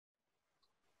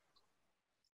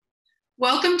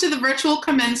Welcome to the virtual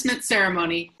commencement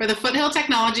ceremony for the Foothill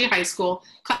Technology High School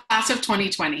class of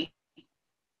 2020.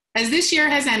 As this year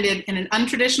has ended in an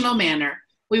untraditional manner,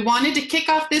 we wanted to kick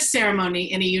off this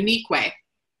ceremony in a unique way.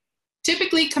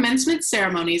 Typically, commencement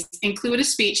ceremonies include a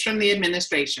speech from the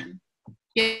administration.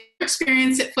 Yet our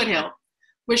experience at Foothill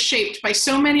was shaped by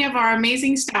so many of our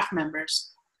amazing staff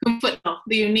members who make Foothill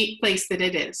the unique place that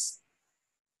it is.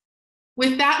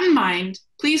 With that in mind,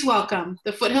 please welcome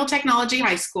the Foothill Technology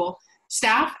High School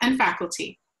staff and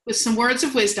faculty with some words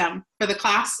of wisdom for the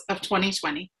class of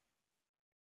 2020.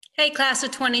 Hey, class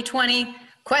of 2020,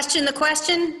 question the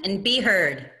question and be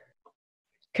heard.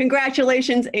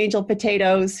 Congratulations, Angel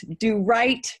Potatoes. Do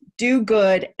right, do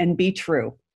good, and be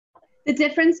true. The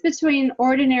difference between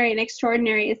ordinary and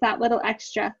extraordinary is that little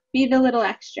extra. Be the little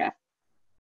extra.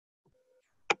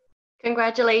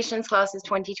 Congratulations, class of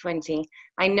 2020.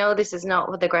 I know this is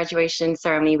not the graduation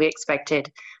ceremony we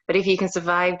expected, but if you can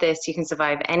survive this, you can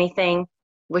survive anything.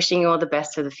 Wishing you all the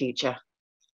best for the future.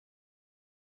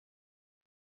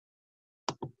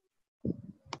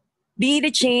 Be the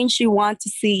change you want to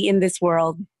see in this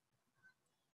world.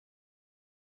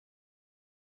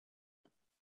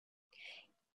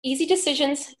 Easy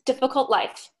decisions, difficult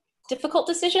life. Difficult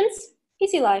decisions,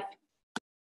 easy life.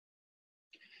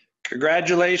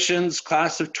 Congratulations,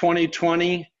 class of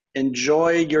 2020.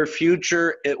 Enjoy your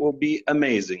future. It will be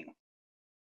amazing.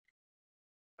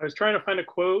 I was trying to find a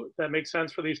quote that makes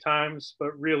sense for these times,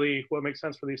 but really what makes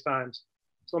sense for these times.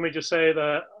 So let me just say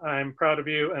that I'm proud of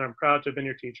you and I'm proud to have been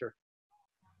your teacher.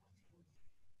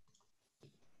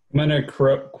 I'm going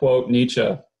to quote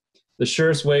Nietzsche. The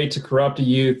surest way to corrupt a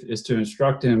youth is to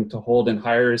instruct him to hold in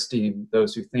higher esteem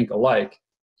those who think alike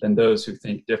than those who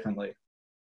think differently.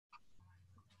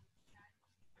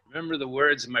 Remember the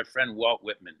words of my friend Walt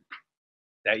Whitman,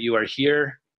 that you are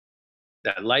here,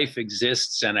 that life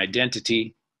exists and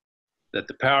identity, that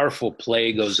the powerful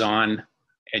play goes on,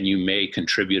 and you may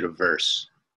contribute a verse.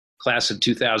 Class of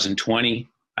 2020,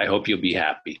 I hope you'll be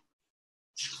happy.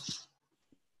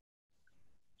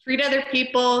 Treat other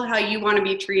people how you want to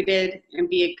be treated and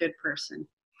be a good person.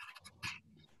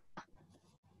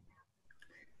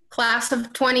 Class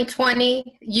of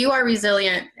 2020, you are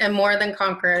resilient and more than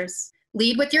conquerors.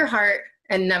 Lead with your heart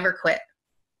and never quit.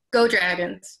 Go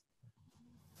Dragons.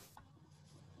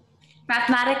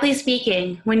 Mathematically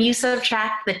speaking, when you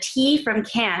subtract the T from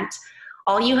can't,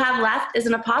 all you have left is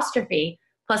an apostrophe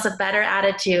plus a better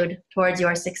attitude towards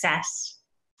your success.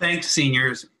 Thanks,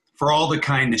 seniors, for all the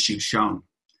kindness you've shown.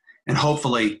 And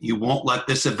hopefully you won't let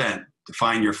this event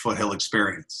define your Foothill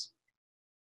experience.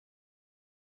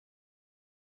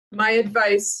 My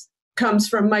advice comes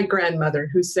from my grandmother,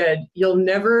 who said, "You'll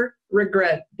never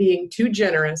regret being too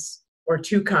generous or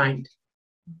too kind."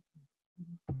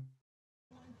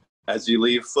 As you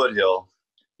leave Foothill,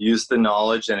 use the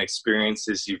knowledge and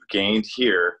experiences you've gained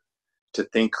here to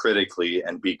think critically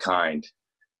and be kind.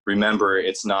 Remember,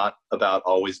 it's not about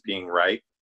always being right.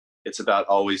 It's about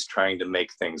always trying to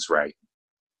make things right.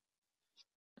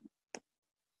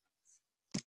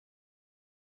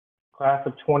 Class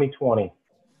of 2020,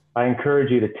 I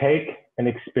encourage you to take and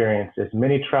experience as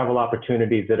many travel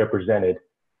opportunities that are presented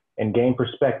and gain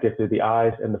perspective through the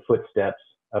eyes and the footsteps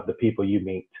of the people you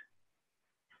meet.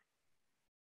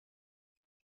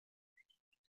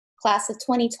 Class of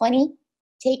 2020,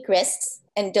 take risks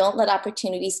and don't let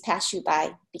opportunities pass you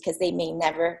by because they may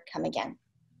never come again.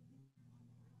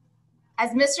 As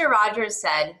Mr. Rogers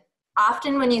said,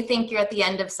 often when you think you're at the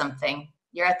end of something,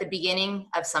 you're at the beginning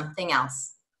of something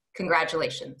else.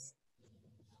 Congratulations.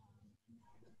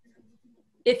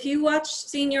 If you watched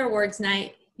Senior Awards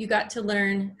Night, you got to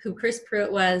learn who Chris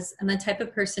Pruitt was and the type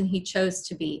of person he chose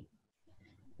to be.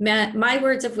 My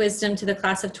words of wisdom to the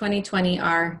class of 2020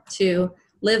 are to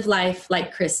live life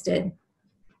like Chris did.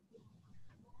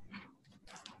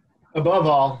 Above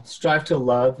all, strive to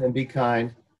love and be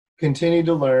kind. Continue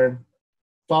to learn.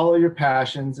 Follow your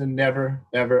passions and never,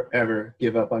 ever, ever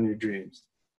give up on your dreams.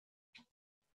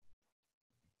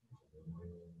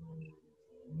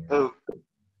 Oh,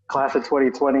 class of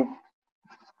 2020,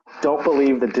 don't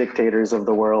believe the dictators of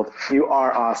the world. You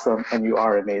are awesome and you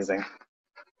are amazing.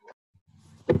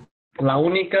 La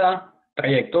única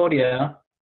trayectoria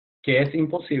que es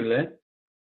imposible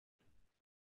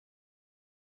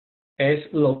es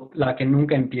la que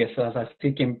nunca empiezas,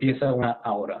 así que empieza una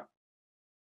ahora.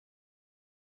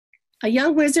 A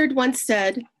young wizard once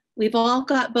said, "We've all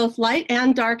got both light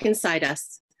and dark inside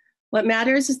us. What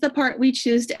matters is the part we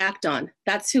choose to act on.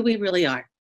 That's who we really are."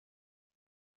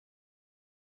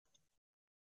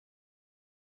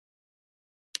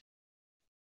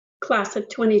 Class of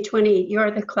 2020,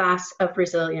 you're the class of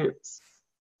resilience.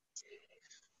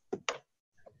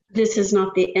 This is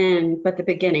not the end, but the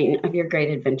beginning of your great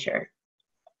adventure.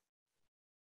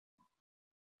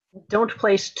 Don't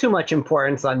place too much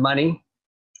importance on money.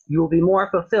 You will be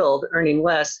more fulfilled earning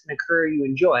less in a career you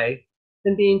enjoy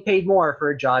than being paid more for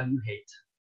a job you hate.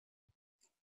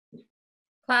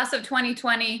 Class of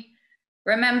 2020,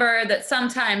 remember that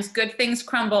sometimes good things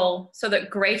crumble so that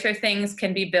greater things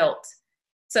can be built.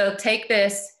 So take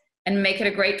this and make it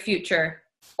a great future,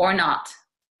 or not.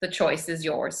 The choice is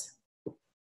yours.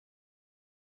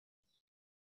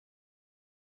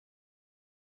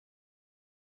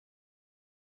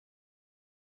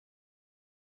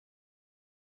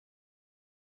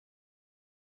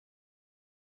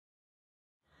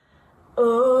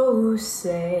 Oh,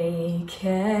 say,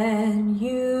 can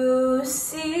you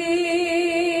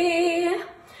see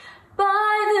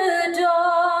by the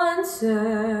dawn's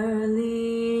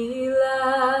early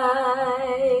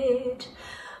light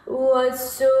what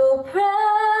so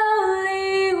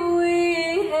proudly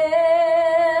we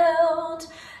hailed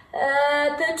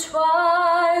at the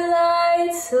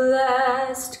twilight's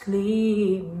last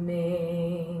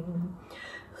gleaming,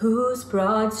 whose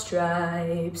broad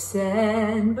stripes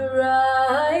and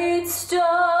bright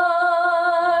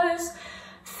stars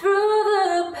through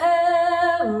the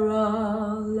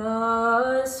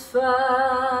perilous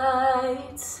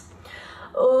fights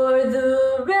o'er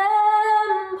the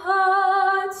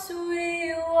ramparts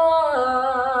we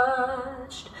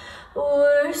watched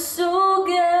were so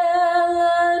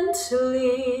gallantly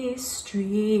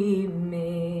streaming,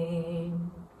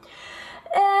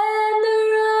 and the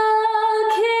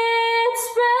rockets'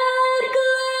 red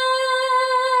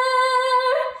glare,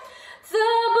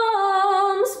 the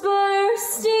bombs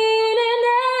bursting in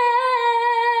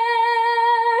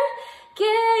air,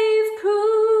 gave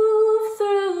proof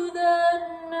through the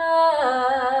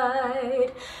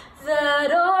night that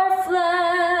our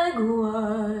flag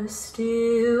was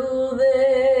still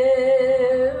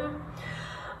there.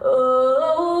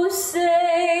 Oh,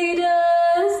 say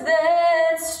does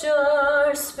that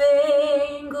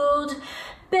star-spangled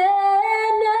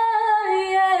banner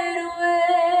yet wave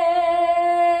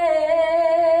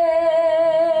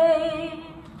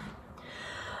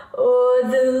o'er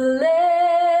the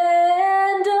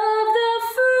land of the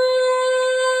free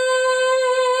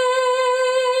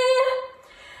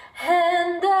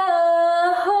and the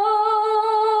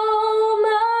home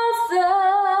of the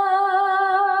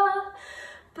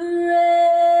brave?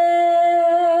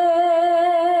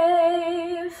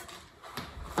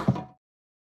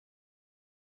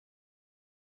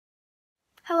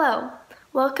 Hello,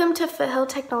 welcome to Foothill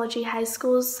Technology High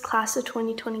School's Class of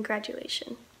 2020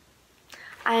 graduation.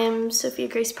 I am Sophia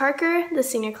Grace Parker, the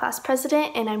Senior Class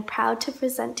President, and I'm proud to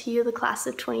present to you the Class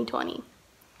of 2020.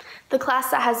 The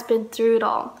class that has been through it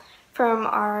all, from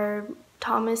our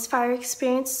Thomas Fire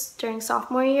experience during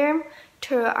sophomore year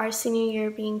to our senior year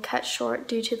being cut short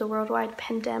due to the worldwide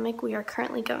pandemic we are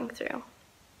currently going through.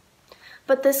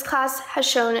 But this class has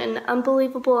shown an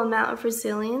unbelievable amount of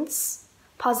resilience,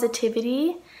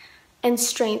 positivity, and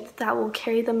strength that will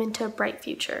carry them into a bright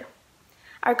future.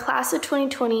 Our class of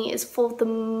 2020 is full of the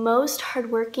most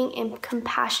hardworking and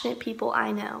compassionate people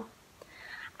I know.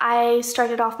 I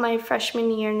started off my freshman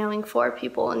year knowing 4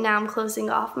 people, and now I'm closing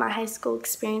off my high school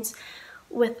experience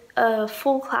with a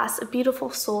full class of beautiful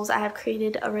souls I have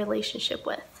created a relationship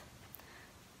with.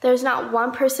 There's not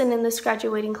one person in this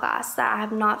graduating class that I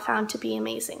have not found to be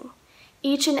amazing.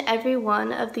 Each and every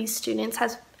one of these students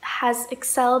has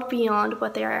excelled beyond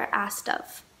what they are asked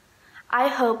of. I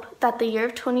hope that the year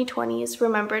of 2020 is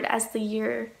remembered as the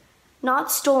year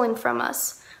not stolen from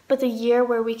us, but the year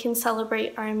where we can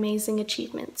celebrate our amazing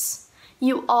achievements.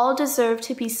 You all deserve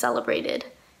to be celebrated.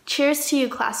 Cheers to you,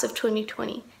 Class of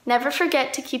 2020. Never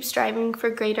forget to keep striving for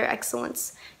greater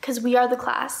excellence, because we are the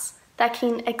class that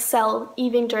can excel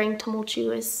even during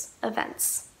tumultuous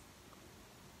events.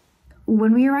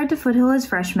 When we arrived at Foothill as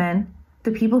freshmen,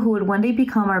 the people who would one day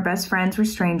become our best friends were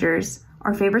strangers.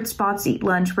 Our favorite spots to eat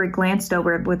lunch were glanced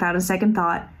over without a second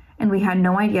thought, and we had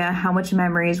no idea how much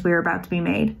memories we were about to be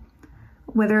made.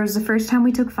 Whether it was the first time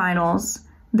we took finals,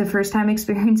 the first time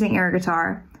experiencing air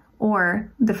guitar,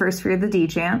 or the first fear of the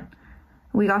D-chant,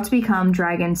 we got to become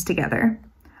dragons together.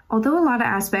 Although a lot of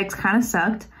aspects kind of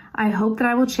sucked, I hope that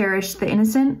I will cherish the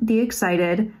innocent, the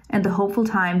excited, and the hopeful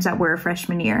times that were a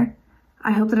freshman year.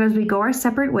 I hope that as we go our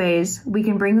separate ways, we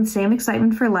can bring the same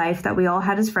excitement for life that we all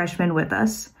had as freshmen with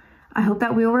us. I hope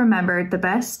that we will remember the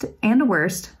best and the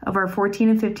worst of our 14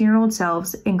 and 15-year-old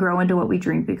selves and grow into what we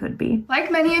dreamed we could be.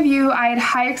 Like many of you, I had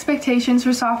high expectations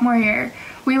for sophomore year.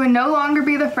 We would no longer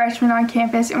be the freshmen on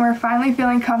campus and we're finally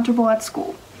feeling comfortable at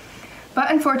school. But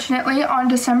unfortunately, on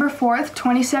December 4th,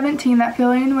 2017, that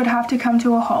feeling would have to come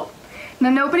to a halt. Now,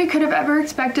 nobody could have ever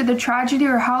expected the tragedy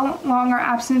or how long our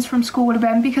absence from school would have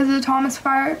been because of the Thomas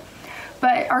fire,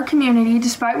 but our community,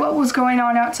 despite what was going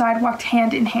on outside, walked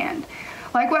hand in hand.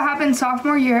 Like what happened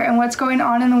sophomore year and what's going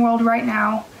on in the world right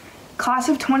now, Class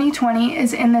of 2020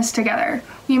 is in this together.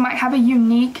 We might have a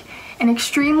unique and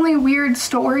extremely weird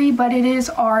story, but it is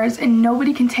ours, and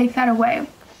nobody can take that away.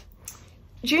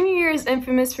 Junior year is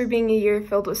infamous for being a year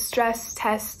filled with stress,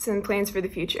 tests, and plans for the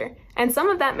future. And some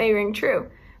of that may ring true,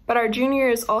 but our junior year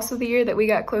is also the year that we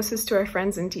got closest to our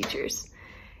friends and teachers.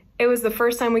 It was the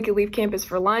first time we could leave campus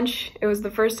for lunch. It was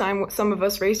the first time some of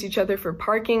us raced each other for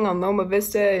parking on Loma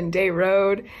Vista and Day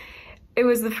Road. It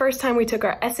was the first time we took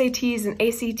our SATs and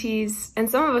ACTs, and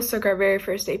some of us took our very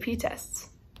first AP tests.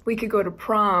 We could go to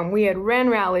prom, we had Ren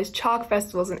rallies, chalk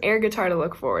festivals, and air guitar to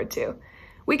look forward to.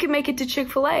 We could make it to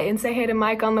Chick-fil-A and say hey to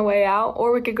Mike on the way out,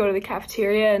 or we could go to the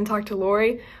cafeteria and talk to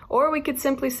Lori, or we could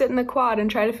simply sit in the quad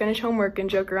and try to finish homework and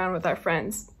joke around with our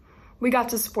friends. We got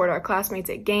to support our classmates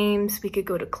at games, we could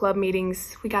go to club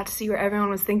meetings, we got to see where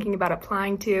everyone was thinking about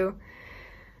applying to.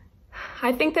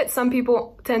 I think that some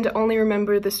people tend to only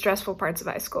remember the stressful parts of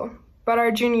high school, but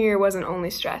our junior year wasn't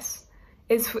only stress.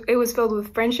 It was filled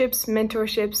with friendships,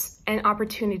 mentorships, and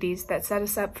opportunities that set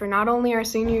us up for not only our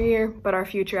senior year, but our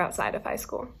future outside of high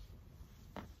school.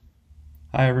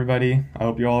 Hi everybody, I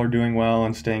hope you all are doing well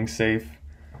and staying safe.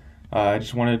 I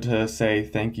just wanted to say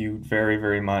thank you very,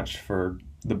 very much for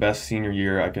the best senior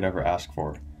year I could ever ask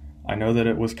for. I know that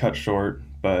it was cut short,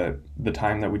 but the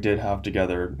time that we did have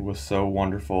together was so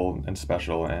wonderful and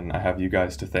special, and I have you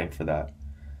guys to thank for that.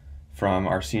 From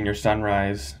our senior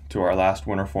sunrise to our last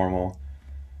winter formal,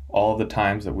 all of the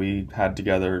times that we had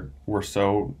together were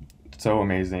so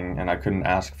amazing, and I couldn't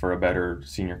ask for a better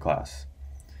senior class.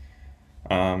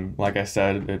 Like I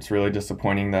said, it's really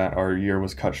disappointing that our year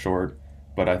was cut short,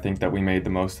 but I think that we made the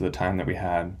most of the time that we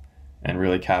had and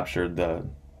really captured the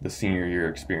senior year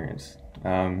experience.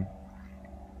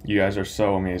 You guys are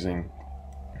so amazing,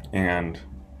 and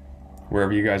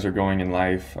wherever you guys are going in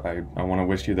life, I want to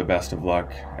wish you the best of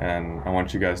luck, and I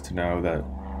want you guys to know that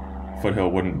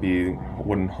Foothill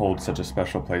wouldn't hold such a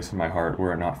special place in my heart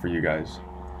were it not for you guys.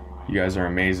 You guys are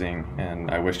amazing,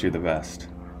 and I wish you the best.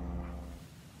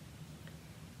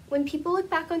 When people look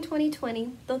back on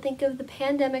 2020, they'll think of the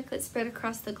pandemic that spread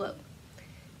across the globe.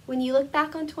 When you look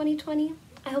back on 2020,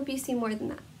 I hope you see more than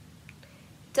that.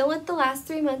 Don't let the last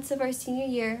 3 months of our senior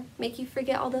year make you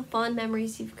forget all the fond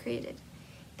memories you've created,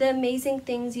 the amazing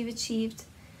things you've achieved,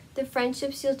 the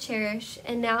friendships you'll cherish,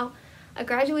 and now a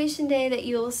graduation day that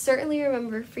you will certainly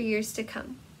remember for years to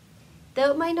come.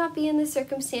 Though it might not be in the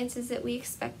circumstances that we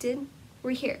expected,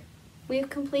 we're here. We have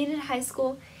completed high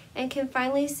school and can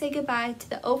finally say goodbye to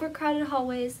the overcrowded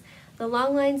hallways, the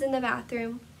long lines in the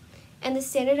bathroom, and the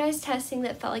standardized testing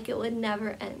that felt like it would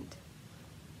never end.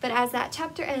 But as that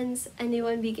chapter ends, a new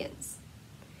one begins.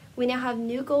 We now have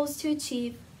new goals to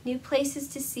achieve, new places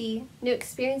to see, new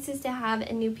experiences to have,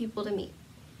 and new people to meet.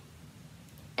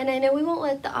 And I know we won't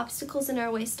let the obstacles in our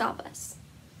way stop us.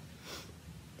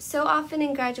 So often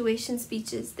in graduation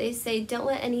speeches, they say, don't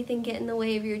let anything get in the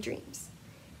way of your dreams.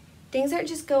 Things aren't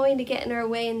just going to get in our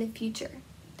way in the future.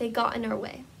 They got in our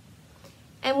way.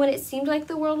 And when it seemed like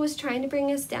the world was trying to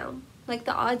bring us down, like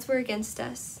the odds were against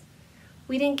us,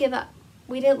 we didn't give up.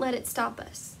 We didn't let it stop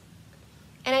us.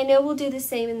 And I know we'll do the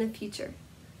same in the future.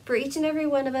 For each and every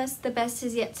one of us, the best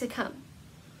is yet to come.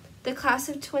 The class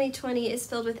of 2020 is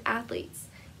filled with athletes,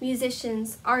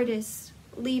 musicians, artists,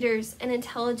 leaders, and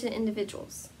intelligent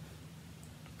individuals.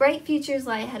 Bright futures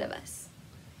lie ahead of us.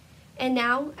 And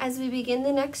now, as we begin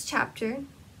the next chapter,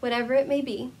 whatever it may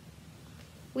be,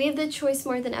 we have the choice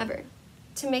more than ever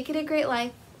to make it a great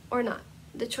life or not.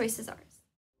 The choice is ours.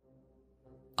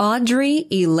 Audrey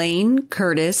Elaine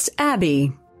Curtis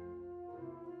Abbey.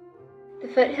 The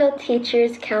Foothill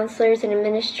teachers, counselors, and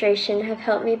administration have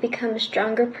helped me become a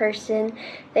stronger person.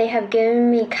 They have given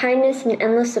me kindness and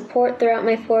endless support throughout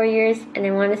my 4 years, and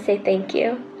I want to say thank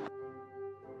you.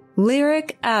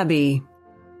 Lyric Abbey.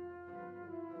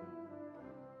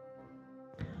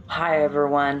 Hi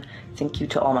everyone. Thank you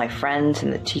to all my friends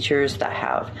and the teachers that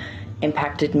have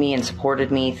impacted me and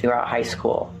supported me throughout high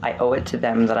school. I owe it to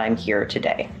them that I'm here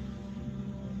today.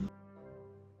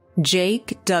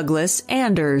 Jake Douglas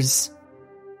Anders.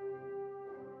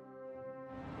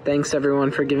 Thanks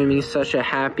everyone for giving me such a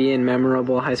happy and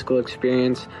memorable high school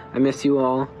experience. I miss you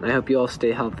all. I hope you all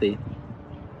stay healthy.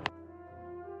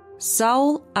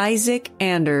 Saul Isaac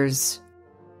Anders.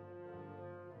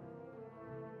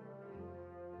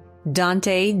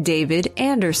 Dante David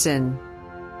Anderson.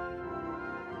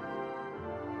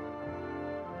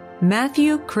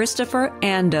 Matthew Christopher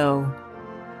Ando,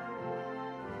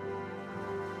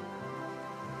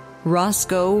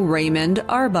 Roscoe Raymond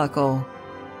Arbuckle,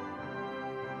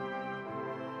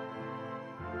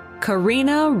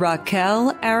 Karina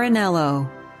Raquel Arenello,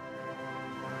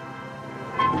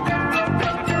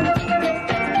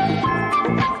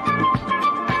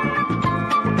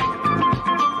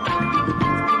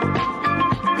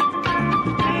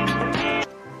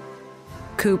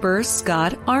 Cooper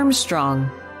Scott Armstrong,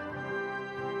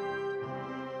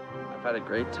 I've had a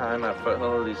great time at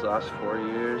Foothill these last 4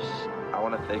 years. I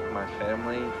want to thank my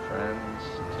family, friends,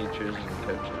 teachers, and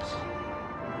coaches.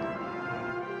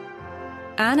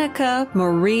 Annika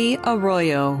Marie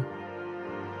Arroyo,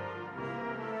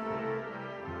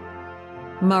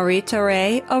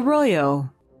 Marie-Tere Arroyo,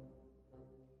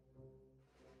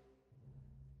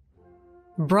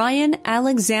 Brian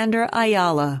Alexander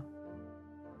Ayala,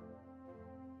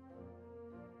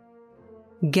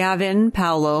 Gavin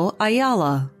Paulo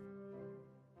Ayala.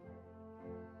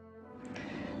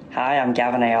 Hi, I'm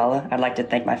Gavin Ayala. I'd like to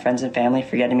thank my friends and family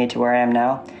for getting me to where I am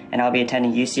now, and I'll be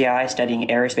attending UCI studying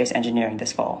aerospace engineering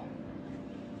this fall.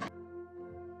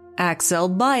 Axel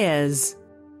Baez,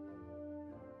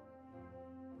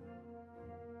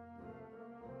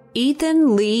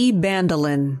 Ethan Lee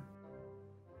Bandelin,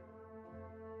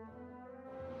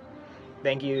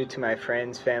 Thank you to my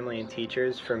friends, family, and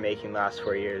teachers for making the last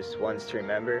 4 years ones to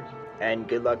remember, and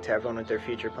good luck to everyone with their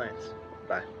future plans.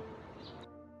 Bye.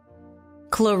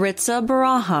 Claritza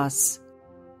Barajas,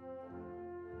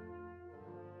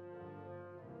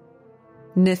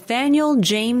 Nathaniel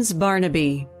James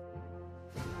Barnaby,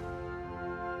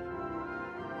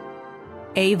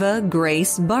 Ava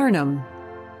Grace Barnum,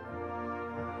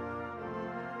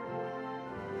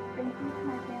 Thank you to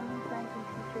my family, friends, and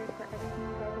teachers for everything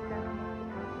you guys have done for me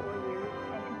the past 4 years,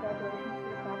 and congratulations to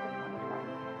the class of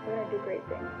 2020. We're going to do great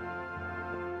things.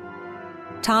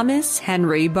 Thomas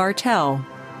Henry Bartell,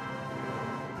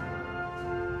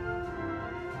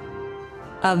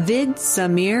 Avid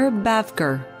Samir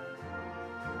Bavkar,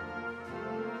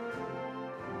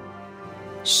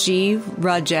 Shiv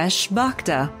Rajesh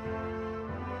Bhakta,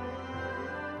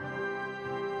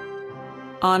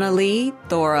 Annalie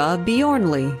Thora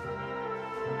Bjornli,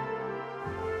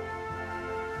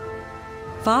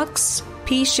 Fox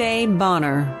Piche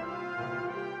Bonner.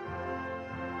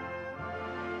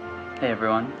 Hey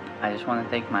everyone, I just want to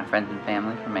thank my friends and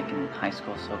family for making high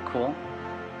school so cool.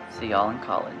 See y'all in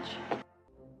college.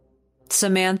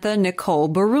 Samantha Nicole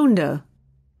Barunda,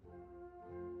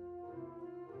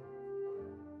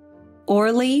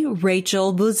 Orly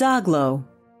Rachel Buzaglo,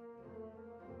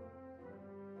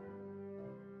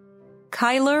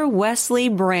 Kyler Wesley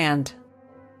Brandt,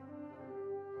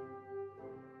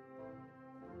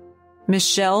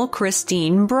 Michelle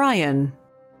Christine Bryan.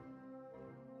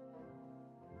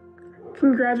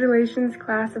 Congratulations,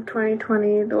 class of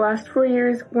 2020. The last 4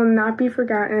 years will not be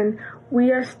forgotten.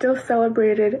 We are still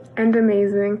celebrated and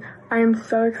amazing. I am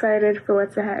so excited for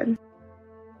what's ahead.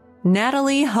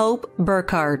 Natalie Hope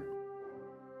Burkhart,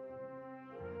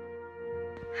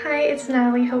 Hi, it's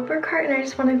Natalie Hope Burkhart, and I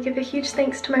just wanted to give a huge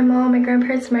thanks to my mom, my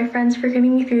grandparents, and my friends for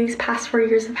getting me through these past 4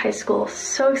 years of high school.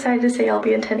 So excited to say I'll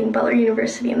be attending Butler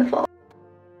University in the fall.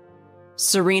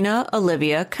 Serena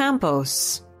Olivia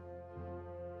Campos,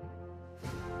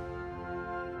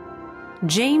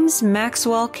 James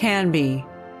Maxwell Canby,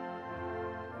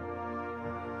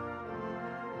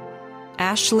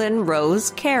 Ashlyn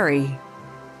Rose Carey,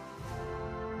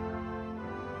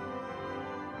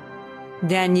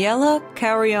 Daniela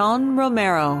Carrion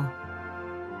Romero,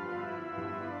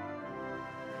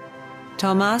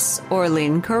 Tomas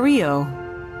Orlin Carrillo,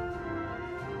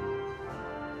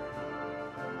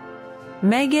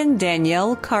 Megan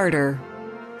Danielle Carter,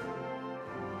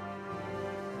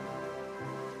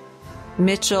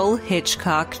 Mitchell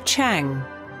Hitchcock Chang,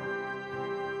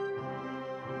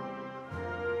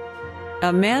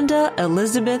 Amanda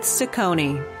Elizabeth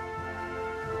Ciccone,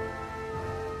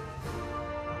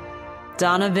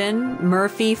 Donovan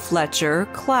Murphy Fletcher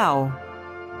Clow,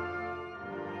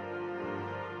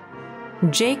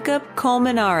 Jacob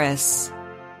Colmenares.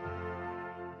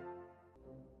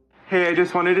 Hey, I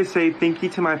just wanted to say thank you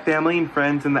to my family and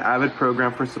friends in the AVID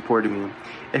program for supporting me.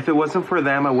 If it wasn't for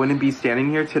them, I wouldn't be standing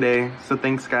here today, so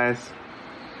thanks, guys.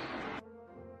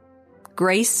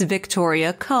 Grace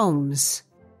Victoria Combs,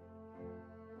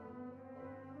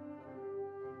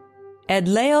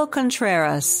 Edleo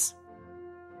Contreras,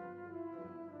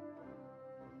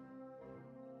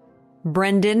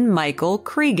 Brendan Michael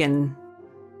Cregan,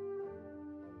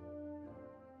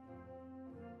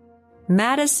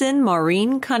 Madison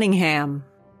Maureen Cunningham,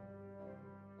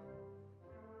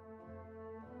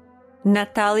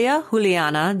 Natalia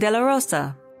Juliana de la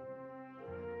Rosa.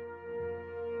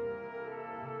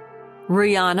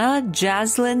 Rihanna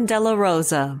Jaslyn de la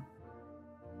Rosa.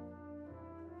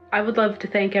 I would love to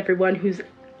thank everyone who's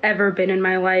ever been in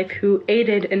my life who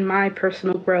aided in my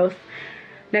personal growth.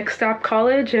 Next stop,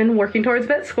 college and working towards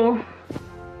vet school.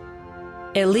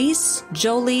 Elise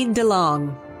Jolie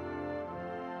DeLong.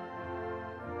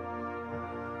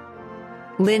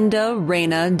 Linda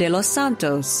Reina de los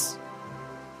Santos.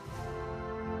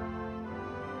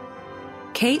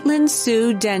 Caitlin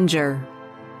Sue Denger.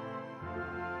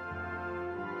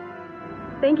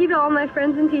 Thank you to all my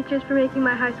friends and teachers for making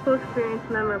my high school experience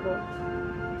memorable.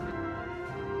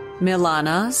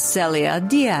 Milana Celia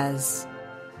Diaz.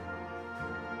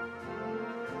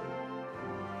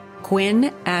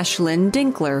 Quinn Ashlyn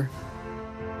Dinkler.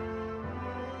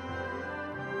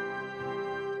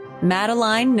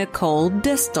 Madeline Nicole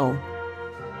Distel.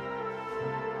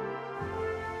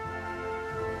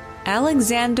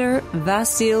 Alexander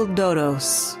Vasil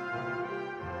Dodos.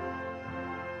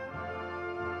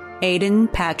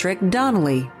 Aiden Patrick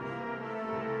Donnelly.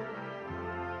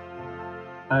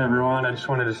 Hi everyone, I just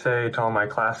wanted to say to all my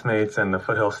classmates and the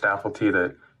Foothill faculty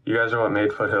that you guys are what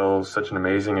made Foothill such an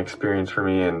amazing experience for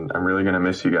me, and I'm really going to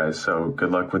miss you guys, so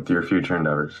good luck with your future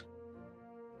endeavors.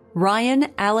 Ryan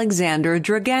Alexander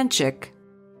Draganchik.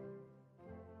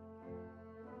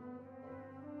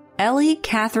 Ellie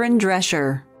Catherine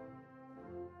Drescher.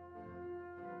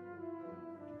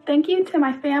 Thank you to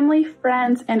my family,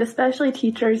 friends, and especially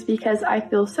teachers because I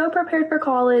feel so prepared for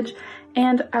college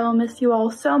and I will miss you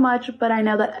all so much, but I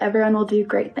know that everyone will do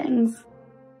great things.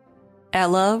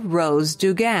 Ella Rose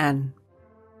Dugan.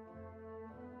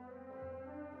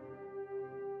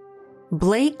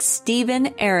 Blake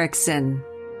Stephen Erickson.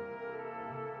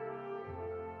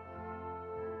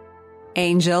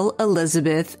 Angel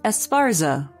Elizabeth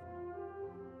Esparza.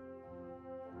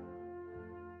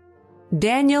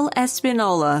 Daniel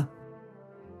Espinola.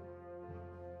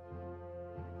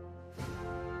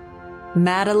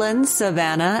 Madeline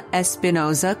Savannah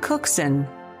Espinoza Cookson.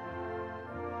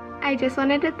 I just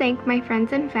wanted to thank my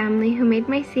friends and family who made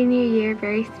my senior year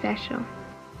very special.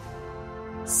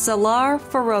 Salar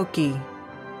Faroki.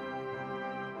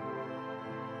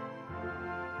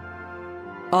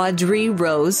 Audrey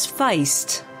Rose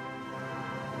Feist.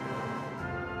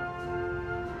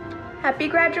 Happy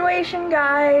graduation,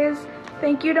 guys!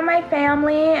 Thank you to my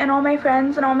family and all my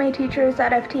friends and all my teachers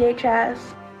at FTHS.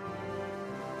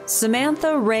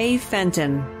 Samantha Ray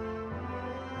Fenton.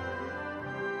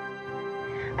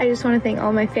 I just want to thank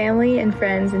all my family and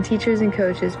friends and teachers and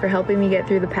coaches for helping me get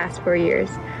through the past 4 years.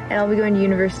 And I'll be going to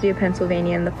University of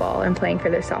Pennsylvania in the fall and playing for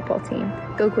their softball team.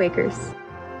 Go Quakers!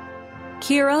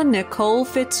 Kira Nicole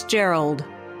Fitzgerald.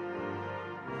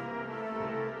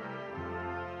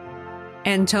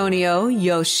 Antonio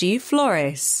Yoshi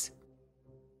Flores.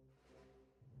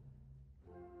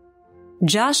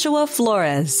 Joshua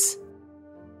Flores.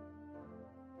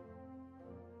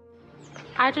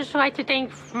 I'd just like to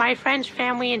thank my friends,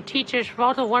 family, and teachers for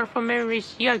all the wonderful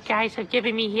memories you guys have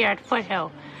given me here at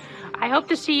Foothill. I hope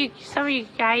to see some of you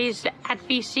guys at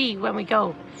VC when we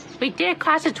go. We did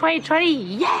class of 2020,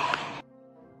 yeah!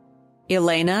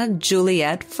 Elena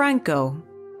Juliet Franco.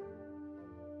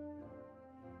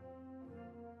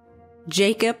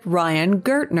 Jacob Ryan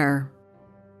Gertner.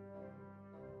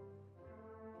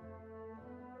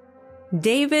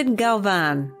 David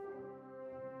Galvan.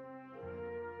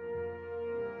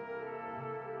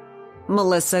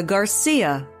 Melissa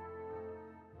Garcia.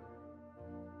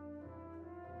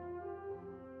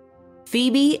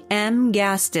 Phoebe M.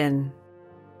 Gaston.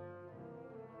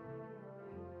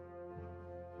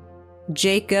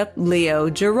 Jacob Leo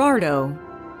Gerardo.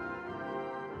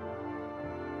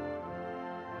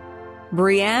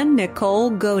 Brianne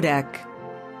Nicole Godek.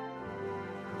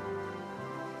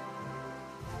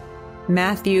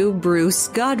 Matthew Bruce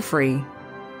Godfrey.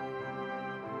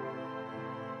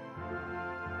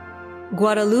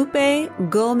 Guadalupe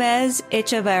Gomez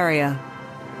Echevarria.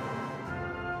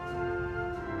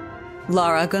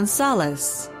 Lara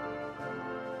Gonzalez.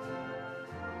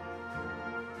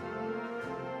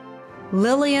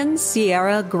 Lillian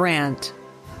Sierra Grant.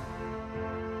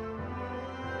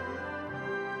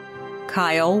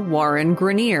 Kyle Warren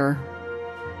Grenier.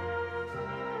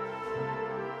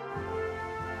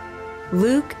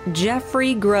 Luke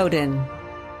Jeffrey Groden.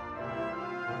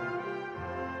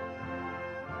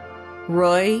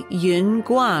 Roy Yun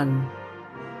Guan.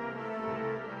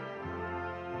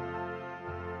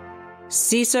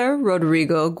 Cesar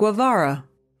Rodrigo Guevara.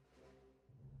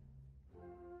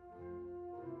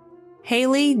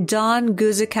 Haley Dawn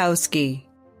Guzikowski.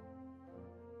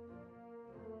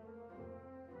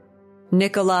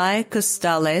 Nikolai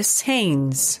Costales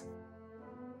Haynes.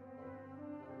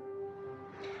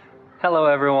 Hello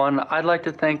everyone. I'd like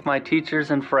to thank my teachers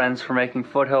and friends for making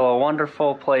Foothill a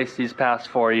wonderful place these past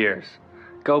 4 years.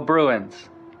 Go Bruins!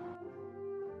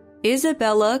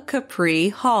 Isabella Capri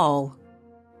Hall.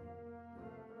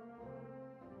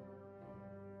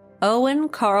 Owen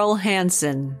Carl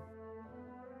Hansen.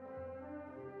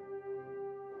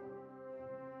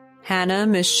 Hannah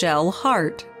Michelle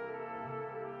Hart.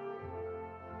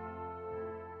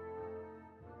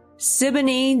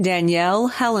 Siboney Danielle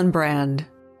Hellenbrand.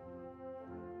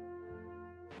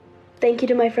 Thank you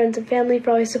to my friends and family for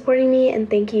always supporting me, and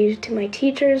thank you to my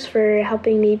teachers for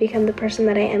helping me become the person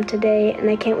that I am today, and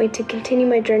I can't wait to continue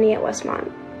my journey at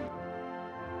Westmont.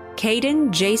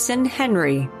 Caden Jason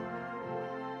Henry.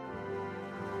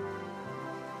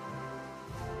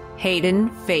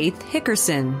 Hayden Faith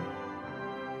Hickerson.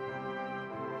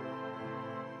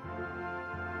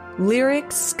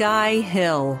 Lyric Sky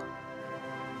Hill.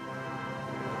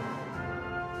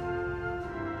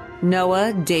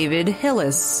 Noah David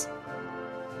Hillis.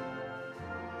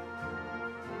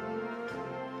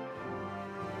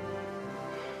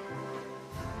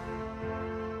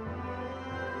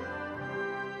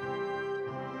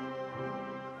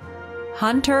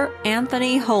 Hunter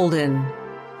Anthony Holden.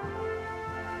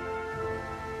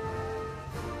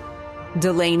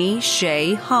 Delaney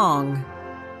Shay Hong.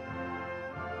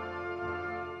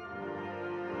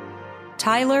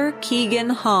 Tyler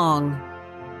Keegan Hong.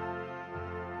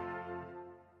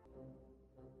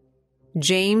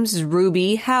 James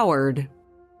Ruby Howard.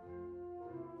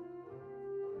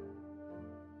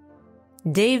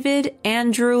 David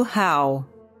Andrew Howe.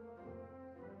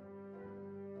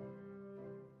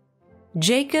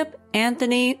 Jacob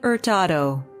Anthony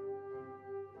Hurtado.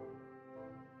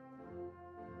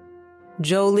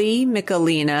 Jolie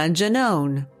Michelina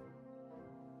Janone.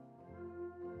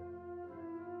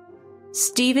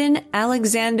 Stephen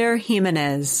Alexander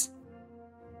Jimenez.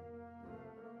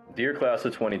 Dear Class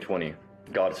of 2020,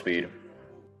 Godspeed.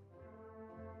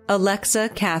 Alexa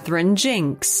Catherine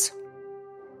Jinks.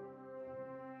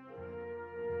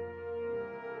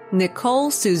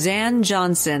 Nicole Suzanne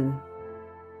Johnson.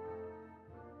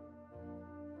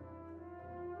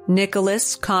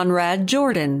 Nicholas Conrad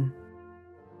Jordan.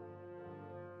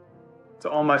 To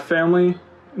all my family,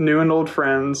 new and old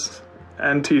friends,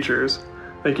 and teachers,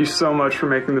 thank you so much for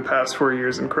making the past 4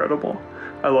 years incredible.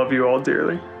 I love you all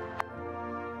dearly.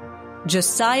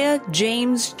 Josiah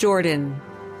James Jordan.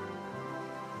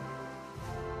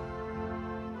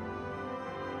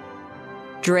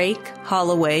 Drake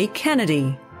Holloway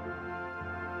Kennedy.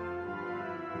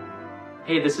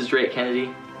 Hey, this is Drake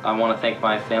Kennedy. I want to thank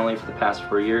my family for the past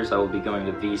 4 years. I will be going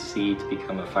to VC to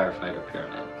become a firefighter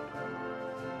paramedic.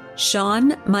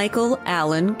 Sean Michael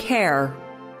Allen Kerr.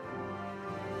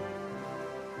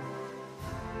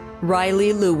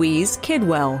 Riley Louise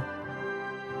Kidwell.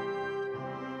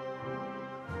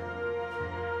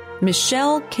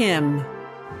 Michelle Kim.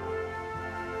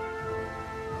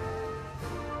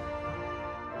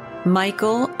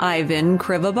 Michael Ivan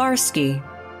Krivobarski.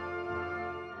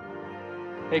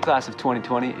 Hey, Class of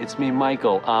 2020, it's me,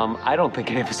 Michael. I don't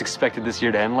think any of us expected this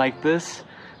year to end like this,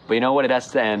 but you know what? It has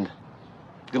to end.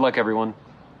 Good luck, everyone.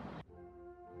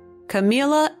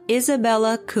 Camila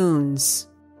Isabella Coons.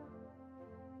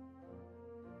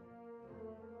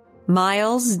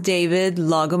 Miles David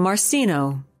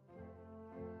Lagomarcino.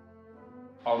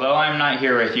 Although I'm not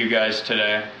here with you guys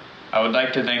today, I would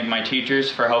like to thank my teachers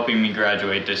for helping me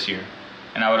graduate this year.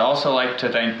 And I would also like to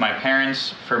thank my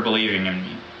parents for believing in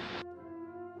me.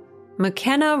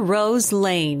 McKenna Rose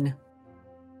Lane.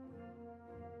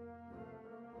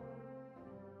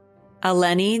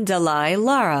 Eleni Dalai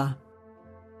Lara.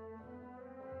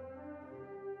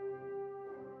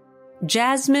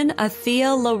 Jasmine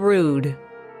Athea LaRude.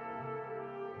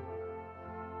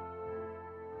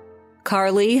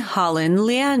 Carly Holland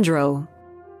Leandro.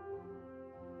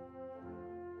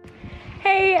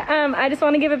 Hey, I just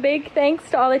want to give a big thanks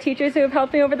to all the teachers who have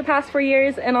helped me over the past 4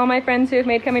 years and all my friends who have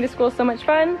made coming to school so much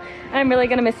fun. I'm really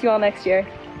going to miss you all next year.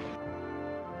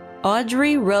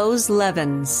 Audrey Rose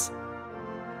Levens.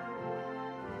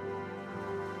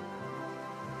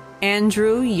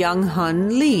 Andrew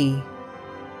Younghun Lee.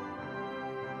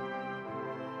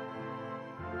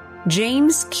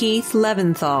 James Keith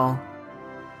Leventhal.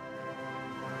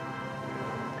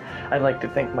 I'd like to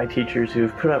thank my teachers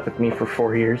who've put up with me for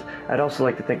 4 years. I'd also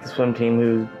like to thank the swim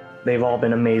team they've all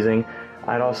been amazing.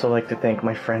 I'd also like to thank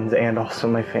my friends and also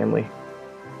my family.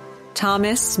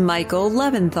 Thomas Michael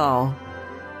Leventhal.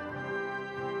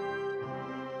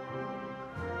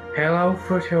 Hello,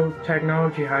 Foothill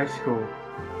Technology High School.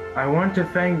 I want to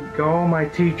thank all my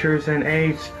teachers and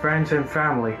aides, friends, and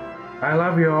family. I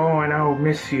love you all and I will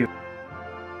miss you.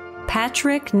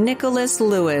 Patrick Nicholas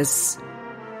Lewis.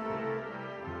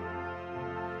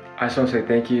 I just want to say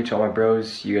thank you to all my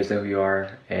bros, you guys know who you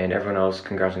are, and everyone else,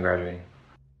 congrats on graduating.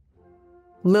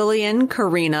 Lillian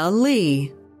Karina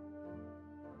Lee.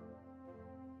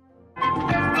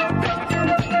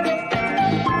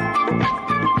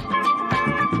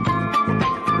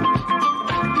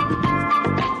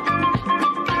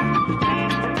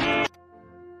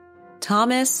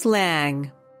 Thomas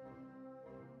Lang.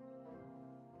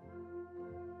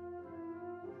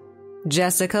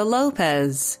 Jessica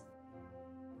Lopez.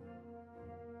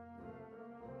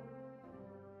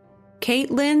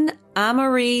 Caitlin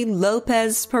Amarie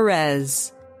Lopez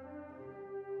Perez.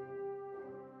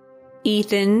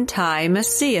 Ethan Ty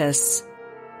Macias.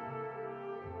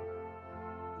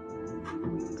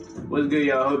 What's good,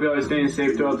 y'all? I hope y'all are staying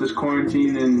safe throughout this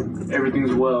quarantine and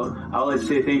everything's well. I would like to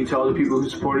say thank you to all the people who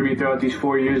supported me throughout these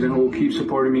 4 years and who will keep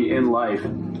supporting me in life.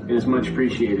 It is much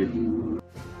appreciated.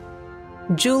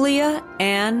 Julia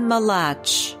Ann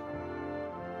Malach.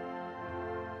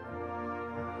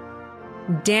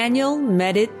 Daniel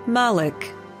Medit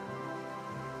Malik.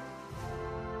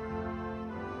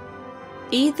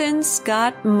 Ethan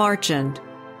Scott Marchand.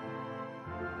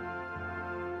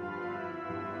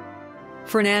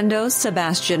 Fernando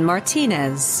Sebastian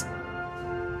Martinez.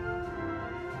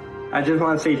 I just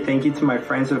want to say thank you to my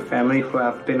friends and family who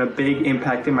have been a big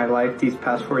impact in my life these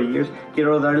past 4 years.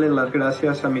 Quiero darle las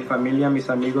gracias a mi familia, mis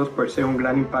amigos por ser un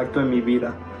gran impacto en mi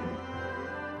vida.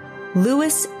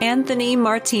 Luis Anthony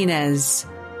Martinez.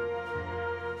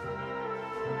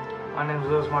 My name is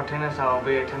Luis Martinez. I will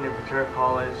be attending Ventura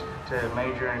College to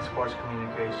major in sports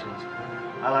communications.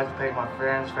 I'd like to thank my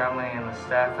friends, family, and the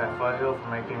staff at Foothill for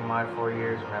making my 4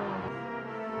 years memorable.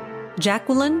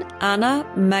 Jacqueline Ana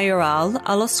Mayoral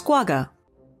Alasquaga.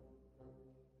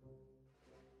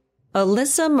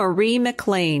 Alyssa Marie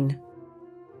McLean.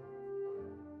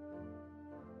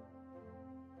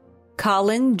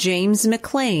 Colin James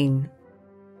McLean.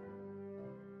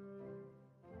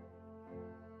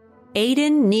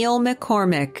 Aiden Neil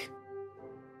McCormick.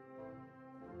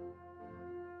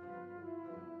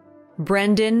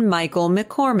 Brendan Michael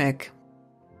McCormick.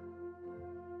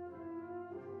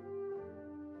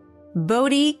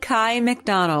 Bodie Kai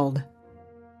McDonald.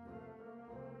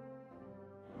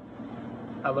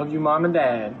 I love you, Mom and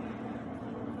Dad.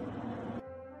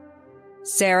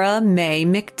 Sarah May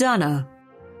McDonough.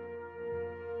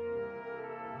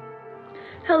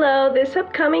 Hello, this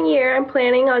upcoming year I'm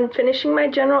planning on finishing my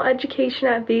general education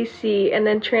at VC and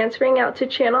then transferring out to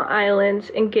Channel Islands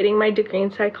and getting my degree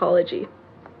in psychology.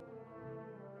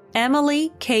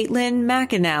 Emily Caitlin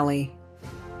McAnally.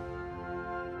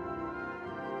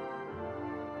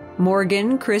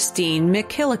 Morgan Christine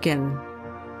McKillican.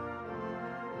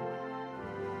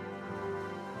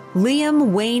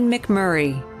 Liam Wayne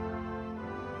McMurray.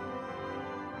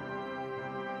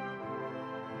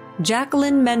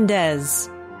 Jacqueline Mendez.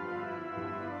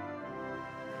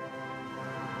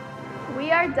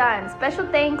 We are done. Special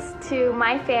thanks to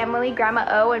my family, Grandma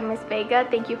O and Miss Vega.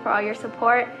 Thank you for all your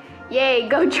support. Yay,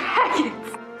 go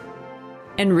Dragons!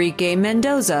 Enrique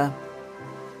Mendoza.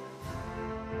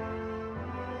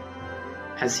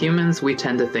 As humans, we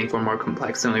tend to think we're more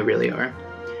complex than we really are,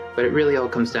 but it really all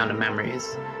comes down to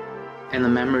memories. And the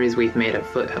memories we've made at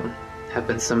Foothill have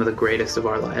been some of the greatest of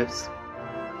our lives.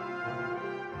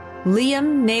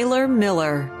 Liam Naylor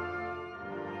Miller.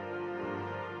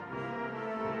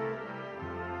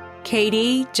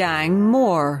 Katie Jang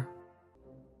Moore.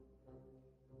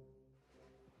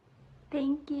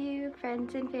 Thank you,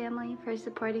 friends and family, for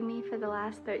supporting me for the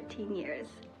last 13 years.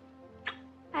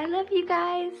 I love you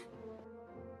guys.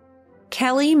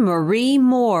 Kelly Marie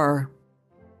Moore.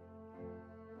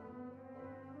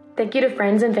 Thank you to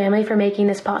friends and family for making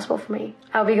this possible for me.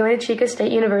 I'll be going to Chico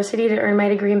State University to earn my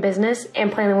degree in business and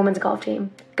play on the women's golf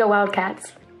team. Go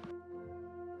Wildcats.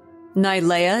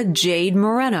 Nylea Jade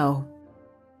Moreno.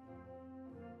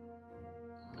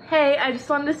 Hey, I just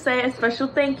wanted to say a special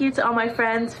thank you to all my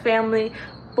friends, family,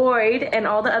 Boyd, and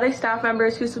all the other staff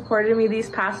members who supported me these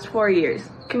past 4 years.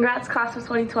 Congrats, class of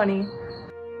 2020.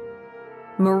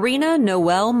 Marina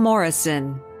Noel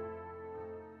Morrison.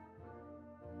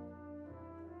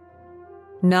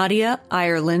 Nadia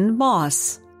Ireland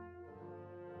Moss.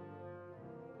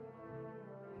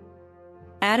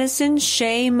 Addison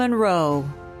Shea Monroe.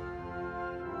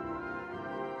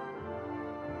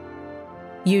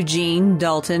 Eugene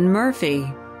Dalton Murphy.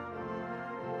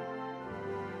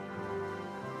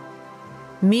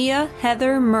 Mia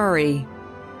Heather Murray.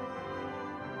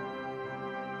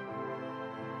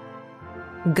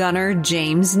 Gunnar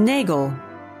James Nagel.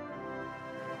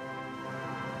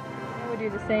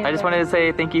 I just wanted to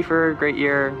say thank you for a great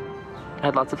year.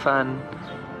 Had lots of fun.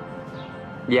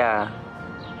 Yeah,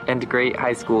 and great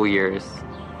high school years.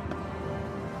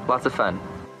 Lots of fun.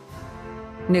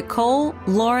 Nicole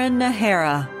Lauren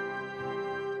Nahara.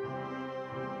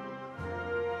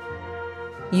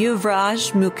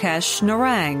 Yuvraj Mukesh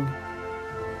Narang.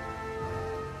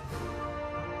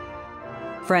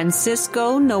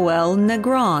 Francisco Noel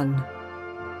Negron.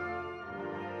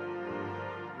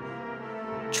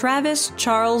 Travis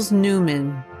Charles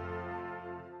Newman.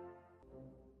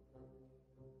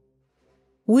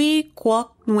 Wee Kwok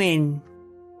Nguyen.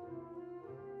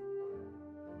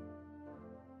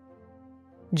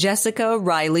 Jessica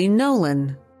Riley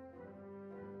Nolan.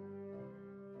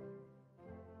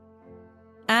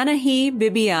 Anahi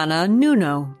Bibiana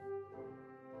Nuno.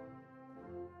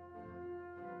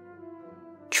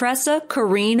 Tressa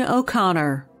Corrine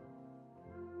O'Connor.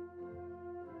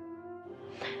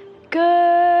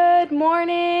 Good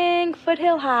morning,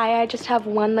 Foothill High. I just have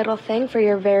one little thing for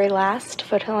your very last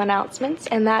Foothill announcements,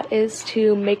 and that is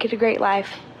to make it a great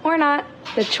life. Or not.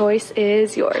 The choice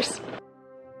is yours.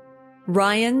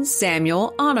 Ryan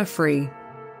Samuel Onifree.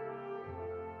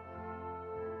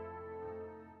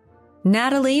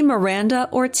 Natalie Miranda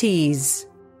Ortiz.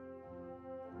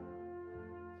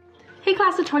 Hey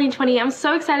class of 2020, I'm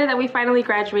so excited that we finally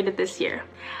graduated this year.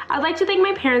 I'd like to thank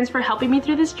my parents for helping me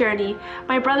through this journey,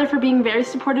 my brother for being very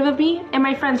supportive of me, and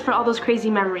my friends for all those crazy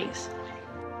memories.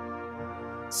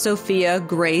 Sophia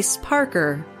Grace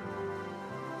Parker.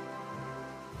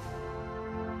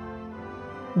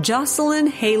 Jocelyn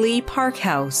Haley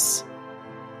Parkhouse.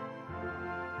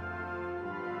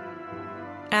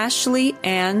 Ashley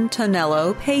Ann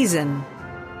Tonello Pazin.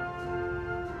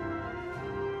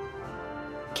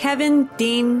 Kevin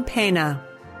Dean Pena.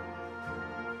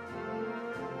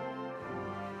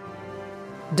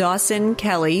 Dawson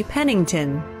Kelly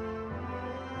Pennington.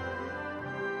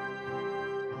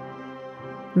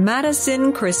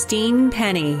 Madison Christine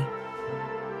Penny.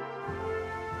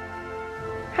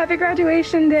 Happy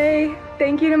graduation day.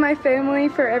 Thank you to my family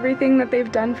for everything that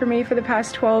they've done for me for the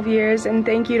past 12 years, and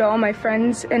thank you to all my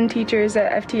friends and teachers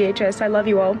at FTHS. I love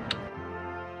you all.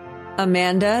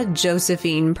 Amanda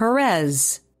Josephine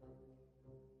Perez.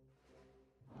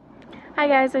 Hi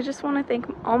guys, I just want to thank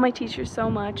all my teachers so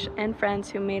much and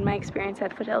friends who made my experience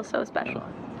at Foothill so special.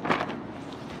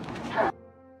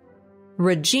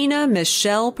 Regina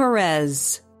Michelle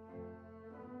Perez.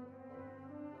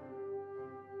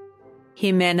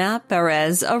 Jimena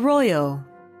Perez Arroyo.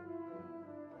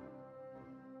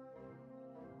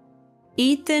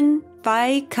 Ethan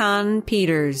Phai Khan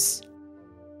Peters.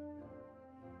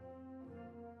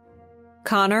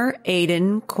 Connor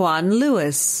Aiden Kwan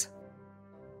Lewis.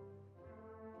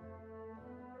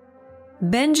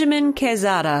 Benjamin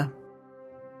Quezada.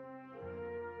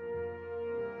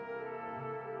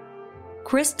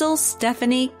 Crystal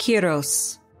Stephanie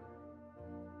Quiros.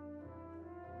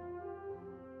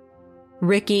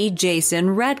 Ricky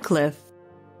Jason Radcliffe.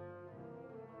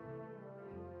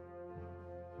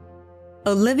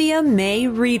 Olivia May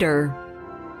Reeder.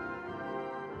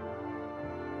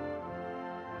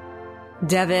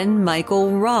 Devin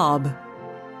Michael Robb.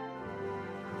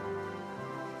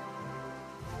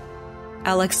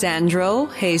 Alexandro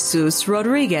Jesus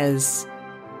Rodriguez.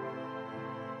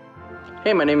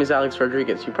 Hey, my name is Alex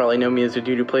Rodriguez. You probably know me as the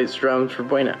dude who plays drums for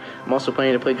Buena. I'm also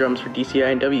planning to play drums for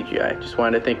DCI and WGI. Just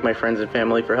wanted to thank my friends and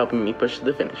family for helping me push to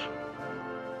the finish.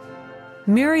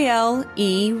 Muriel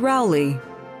E. Rowley.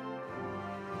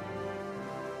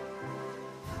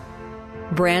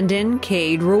 Brandon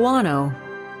Cade Ruano.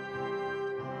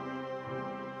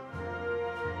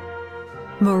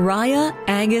 Mariah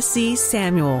Agassi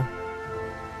Samuel.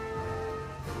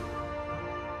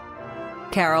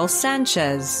 Carol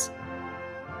Sanchez.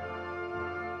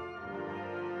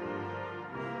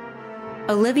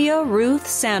 Olivia Ruth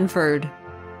Sanford.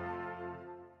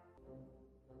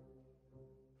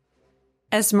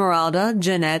 Esmeralda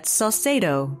Jeanette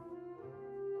Saucedo.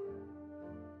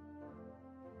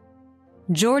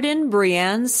 Jordan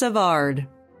Brianne Savard.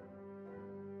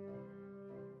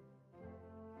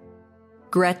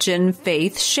 Gretchen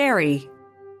Faith Sherry.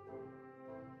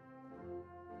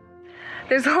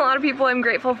 There's a lot of people I'm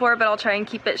grateful for, but I'll try and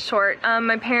keep it short.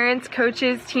 My parents,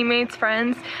 coaches, teammates,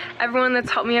 friends, everyone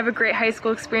that's helped me have a great high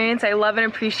school experience. I love and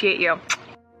appreciate you.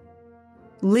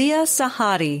 Leah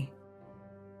Sahadi.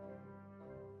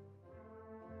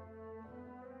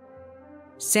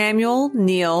 Samuel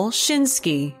Neil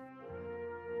Shinsky.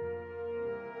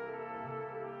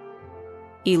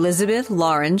 Elizabeth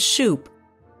Lauren Shoup.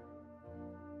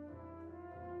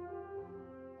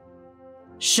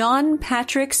 John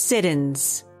Patrick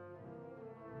Siddons,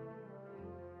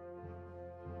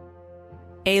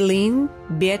 Aileen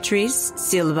Beatriz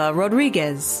Silva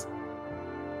Rodriguez,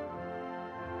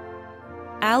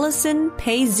 Allison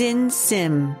Payzin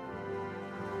Sim,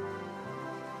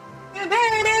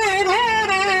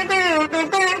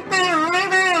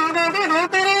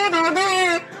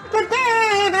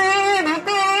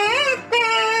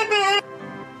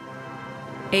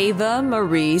 Ava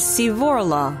Marie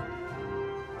Sivorla,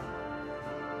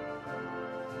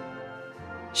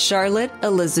 Charlotte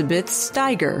Elizabeth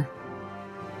Steiger,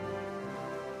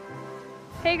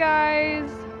 Hey guys!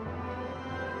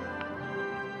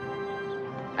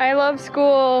 I love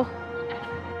school.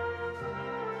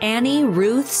 Annie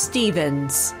Ruth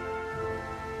Stevens,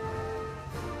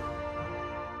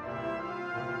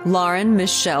 Lauren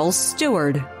Michelle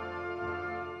Stewart,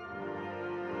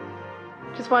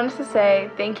 Just wanted to say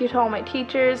thank you to all my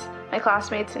teachers, my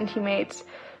classmates, and teammates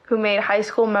who made high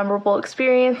school a memorable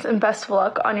experience, and best of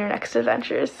luck on your next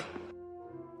adventures.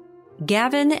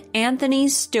 Gavin Anthony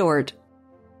Stewart,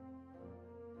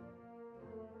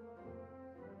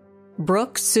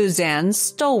 Brooke Suzanne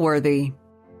Stolworthy,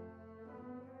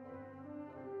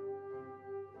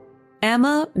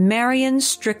 Emma Marion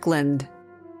Strickland,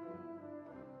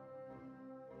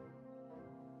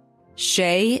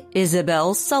 Shay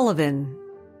Isabel Sullivan,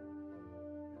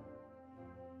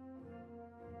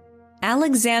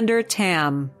 Alexander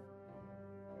Tam,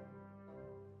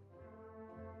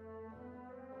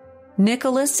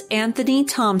 Nicholas Anthony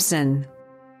Thompson.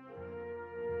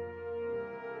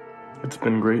 It's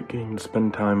been great getting to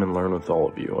spend time and learn with all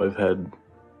of you. I've had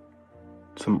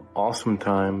some awesome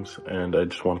times, and I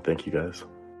just want to thank you guys.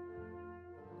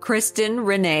 Kristen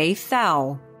Renee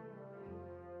Thau,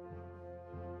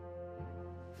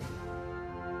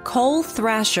 Cole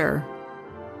Thrasher,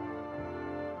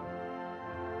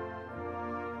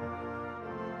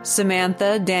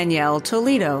 Samantha Danielle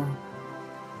Toledo,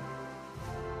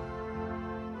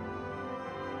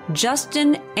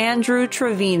 Justin Andrew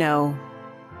Trevino,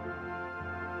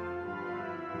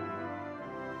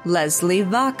 Leslie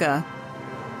Vaca,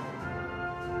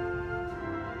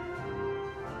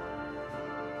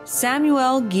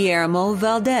 Samuel Guillermo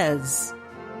Valdez,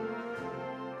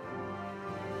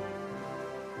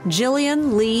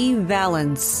 Jillian Lee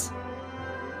Valance,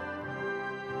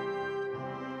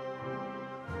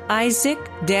 Isaac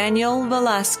Daniel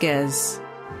Velasquez,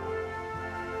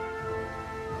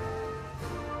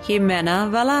 Jimena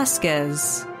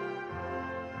Velasquez,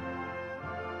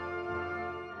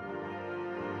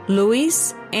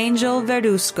 Luis Angel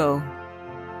Verduzco,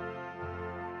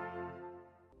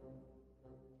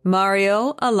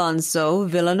 Mario Alonso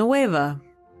Villanueva,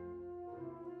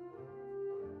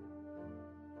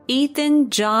 Ethan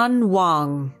John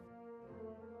Wong.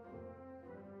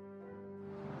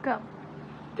 Go.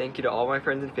 Thank you to all my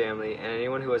friends and family and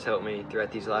anyone who has helped me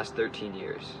throughout these last 13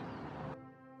 years.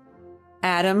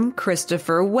 Adam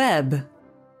Christopher Webb,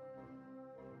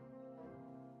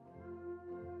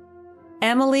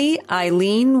 Emily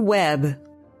Eileen Webb,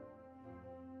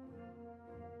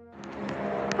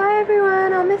 Bye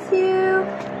everyone, I'll miss you.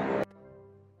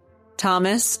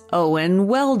 Thomas Owen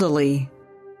Weldeley.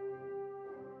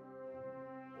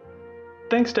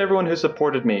 Thanks to everyone who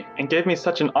supported me and gave me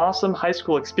such an awesome high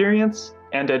school experience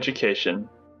and education.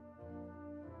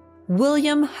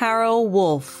 William Harrow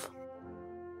Wolf,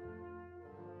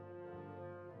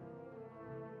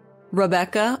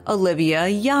 Rebecca Olivia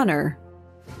Yanner,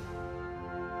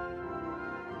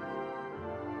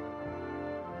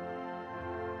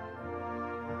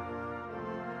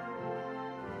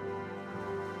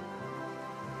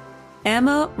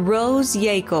 Emma Rose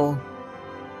Yakel,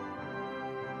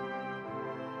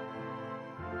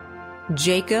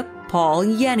 Jacob Paul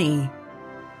Yenny,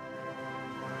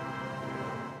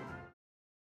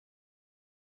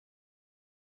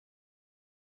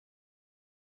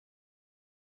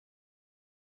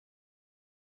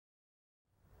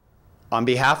 On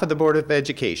behalf of the Board of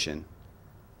Education,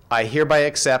 I hereby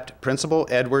accept Principal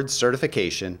Edwards'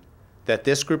 certification that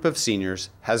this group of seniors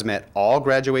has met all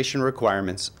graduation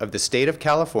requirements of the State of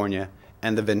California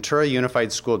and the Ventura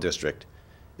Unified School District.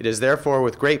 It is therefore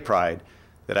with great pride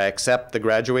that I accept the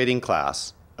graduating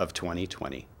class of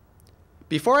 2020.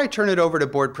 Before I turn it over to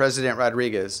Board President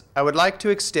Rodriguez, I would like to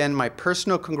extend my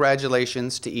personal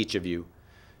congratulations to each of you.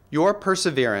 Your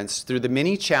perseverance through the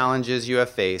many challenges you have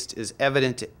faced is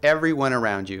evident to everyone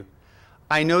around you.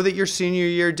 I know that your senior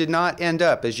year did not end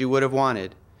up as you would have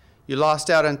wanted. You lost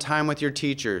out on time with your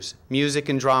teachers, music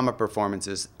and drama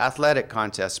performances, athletic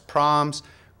contests, proms,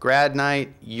 grad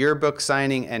night, yearbook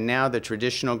signing, and now the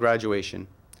traditional graduation.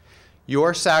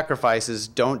 Your sacrifices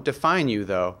don't define you,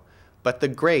 though, but the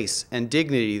grace and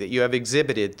dignity that you have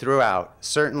exhibited throughout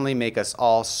certainly make us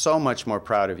all so much more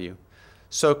proud of you.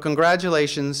 So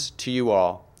congratulations to you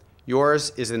all.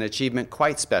 Yours is an achievement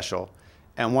quite special,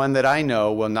 and one that I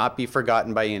know will not be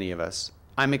forgotten by any of us.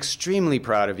 I'm extremely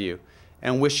proud of you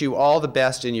and wish you all the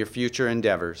best in your future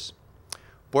endeavors.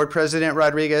 Board President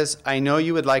Rodriguez, I know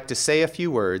you would like to say a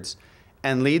few words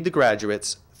and lead the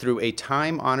graduates through a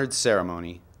time-honored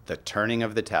ceremony, the turning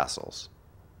of the tassels.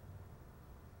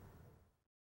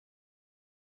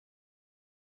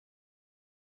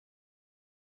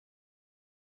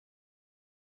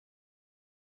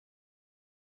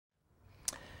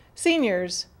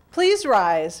 Seniors, please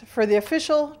rise for the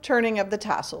official turning of the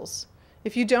tassels.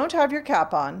 If you don't have your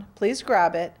cap on, please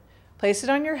grab it, place it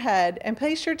on your head, and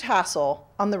place your tassel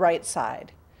on the right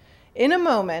side. In a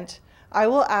moment, I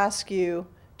will ask you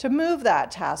to move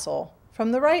that tassel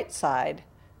from the right side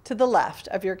to the left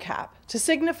of your cap to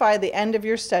signify the end of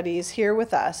your studies here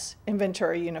with us in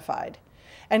Ventura Unified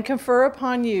and confer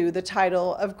upon you the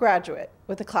title of graduate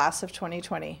with the class of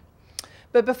 2020.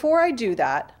 But before I do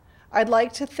that, I'd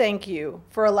like to thank you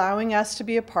for allowing us to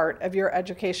be a part of your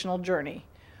educational journey.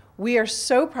 We are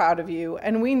so proud of you,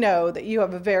 and we know that you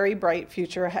have a very bright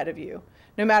future ahead of you.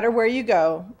 No matter where you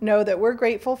go, know that we're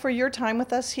grateful for your time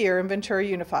with us here in Ventura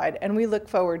Unified, and we look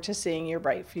forward to seeing your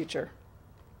bright future.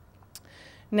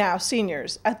 Now,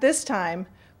 seniors, at this time,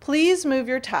 please move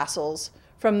your tassels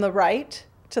from the right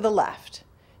to the left.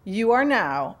 You are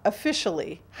now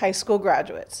officially high school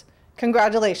graduates.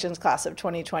 Congratulations, class of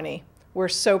 2020. We're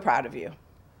so proud of you.